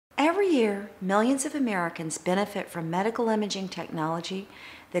year, millions of Americans benefit from medical imaging technology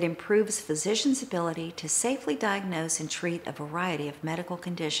that improves physicians' ability to safely diagnose and treat a variety of medical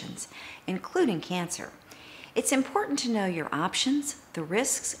conditions, including cancer. It's important to know your options, the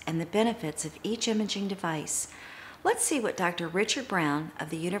risks, and the benefits of each imaging device. Let's see what Dr. Richard Brown of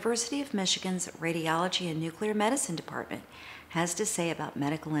the University of Michigan's Radiology and Nuclear Medicine Department has to say about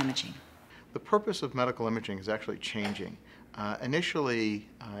medical imaging. The purpose of medical imaging is actually changing. Initially,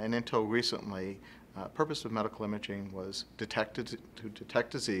 and until recently, purpose of medical imaging was to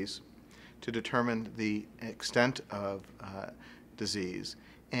detect disease, to determine the extent of disease,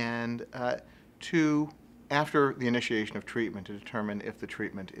 and after the initiation of treatment, to determine if the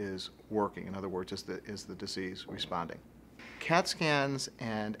treatment is working. In other words, is the disease responding? CAT scans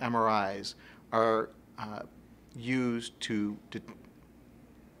and MRIs are used to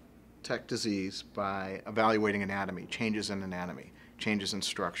detect disease by evaluating anatomy, changes in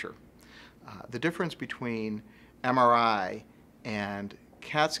structure. The difference between MRI and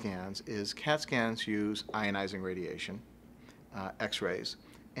CAT scans is CAT scans use ionizing radiation, X-rays,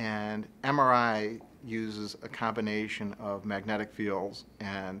 and MRI uses a combination of magnetic fields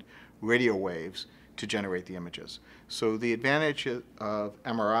and radio waves to generate the images. So the advantage of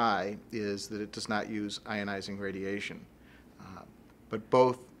MRI is that it does not use ionizing radiation, but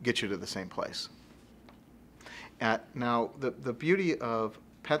both get you to the same place. Now, the beauty of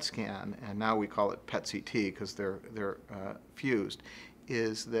PET scan, and now we call it PET-CT because they're fused,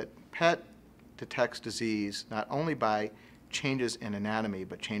 is that PET detects disease not only by changes in anatomy,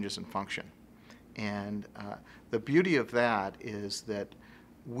 but changes in function. And the beauty of that is that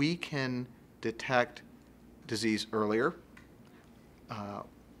we can detect disease earlier,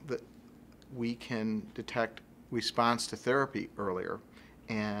 that we can detect response to therapy earlier,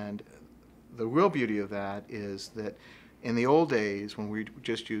 and the real beauty of that is that in the old days, when we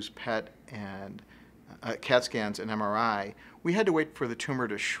just used PET and CAT scans and MRI, we had to wait for the tumor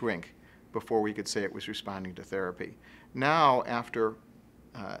to shrink before we could say it was responding to therapy. Now, after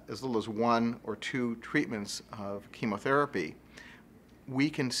as little as 1 or 2 treatments of chemotherapy, we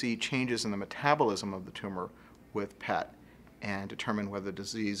can see changes in the metabolism of the tumor with PET and determine whether the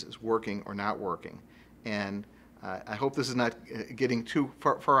disease is working or not working. And I hope this is not getting too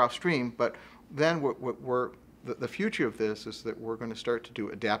far off stream, but then the future of this is that we're going to start to do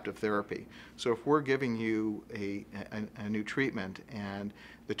adaptive therapy. So if we're giving you a new treatment and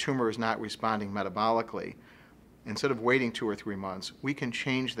the tumor is not responding metabolically, instead of waiting 2 or 3 months, we can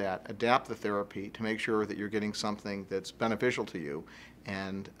change that, adapt the therapy to make sure that you're getting something that's beneficial to you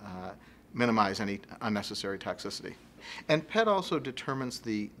and minimize any unnecessary toxicity. And PET also determines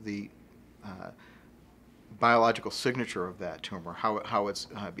the biological signature of that tumor, how it's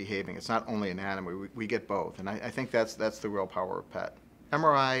behaving. It's not only anatomy, we get both, and I think that's the real power of PET.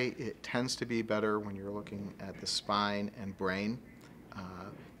 MRI, it tends to be better when you're looking at the spine and brain.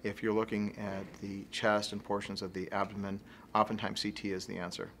 If you're looking at the chest and portions of the abdomen, oftentimes CT is the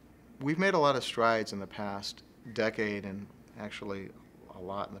answer. We've made a lot of strides in the past decade, and actually a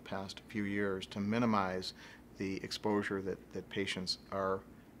lot in the past few years, to minimize the exposure that patients are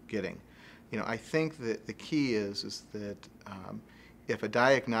getting. You know, I think that the key is that if a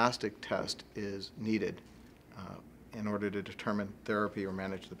diagnostic test is needed in order to determine therapy or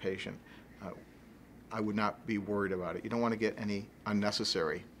manage the patient, I would not be worried about it. You don't want to get any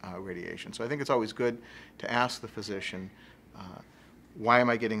unnecessary radiation. So I think it's always good to ask the physician, why am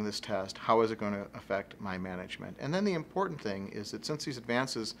I getting this test? How is it going to affect my management? And then the important thing is that since these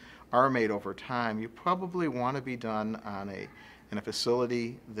advances are made over time, you probably want to be done in a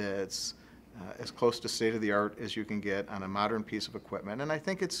facility that's as close to state-of-the-art as you can get on a modern piece of equipment. And I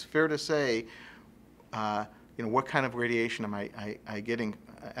think it's fair to say, what kind of radiation am I getting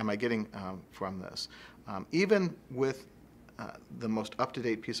from this? Even with the most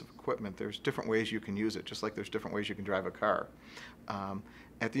up-to-date piece of equipment, there's different ways you can use it, just like there's different ways you can drive a car.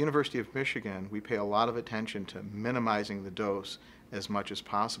 At the University of Michigan, we pay a lot of attention to minimizing the dose as much as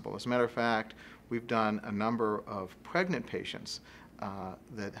possible. As a matter of fact, we've done a number of pregnant patients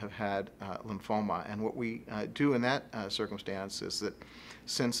that have had lymphoma. And what we do in that circumstance is that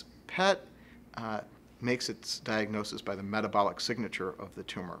since PET makes its diagnosis by the metabolic signature of the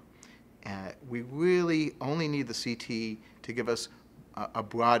tumor, we really only need the CT to give us a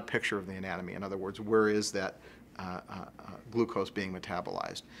broad picture of the anatomy. In other words, where is that glucose being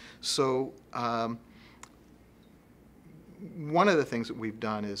metabolized? So one of the things that we've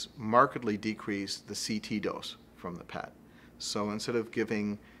done is markedly decrease the CT dose from the PET. So instead of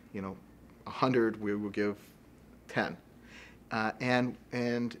giving, 100, we will give 10.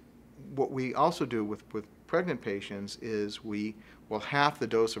 And what we also do with pregnant patients is we will half the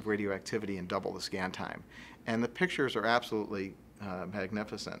dose of radioactivity and double the scan time. And the pictures are absolutely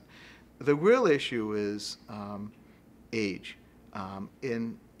magnificent. The real issue is age.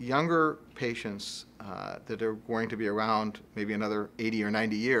 In younger patients that are going to be around maybe another 80 or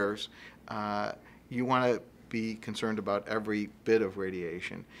 90 years, you want to be concerned about every bit of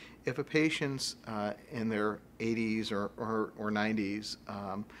radiation. If a patient's in their 80s or 90s,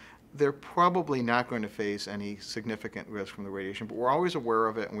 they're probably not going to face any significant risk from the radiation, but we're always aware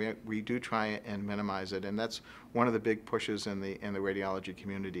of it, and we do try and minimize it, and that's one of the big pushes in the radiology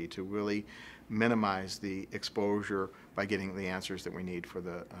community, to really minimize the exposure by getting the answers that we need for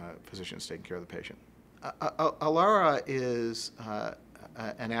the physicians taking care of the patient. ALARA is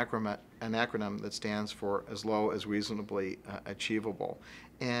an acronym that stands for as low as reasonably achievable,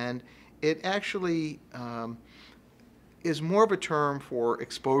 and it actually is more of a term for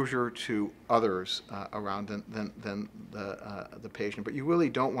exposure to others around than the patient, but you really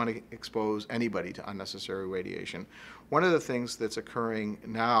don't want to expose anybody to unnecessary radiation. One of the things that's occurring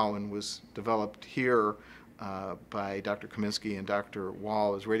now and was developed here by Dr. Kaminsky and Dr.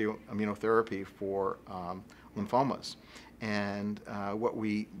 Wall is radioimmunotherapy for lymphomas. And what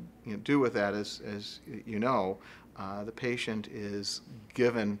we do with that is, as you know, the patient is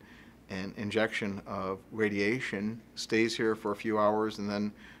given an injection of radiation, stays here for a few hours, and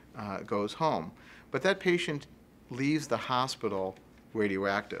then goes home. But that patient leaves the hospital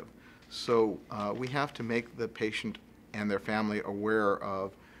radioactive. So we have to make the patient and their family aware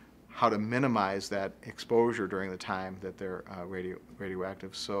of how to minimize that exposure during the time that they're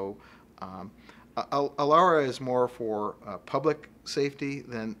radioactive. So ALARA is more for public safety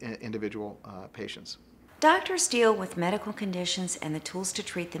than individual patients. Doctors deal with medical conditions and the tools to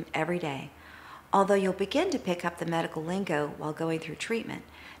treat them every day. Although you'll begin to pick up the medical lingo while going through treatment,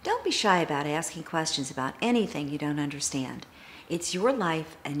 don't be shy about asking questions about anything you don't understand. It's your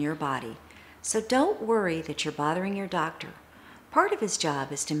life and your body. So don't worry that you're bothering your doctor. Part of his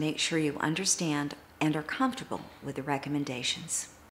job is to make sure you understand and are comfortable with the recommendations.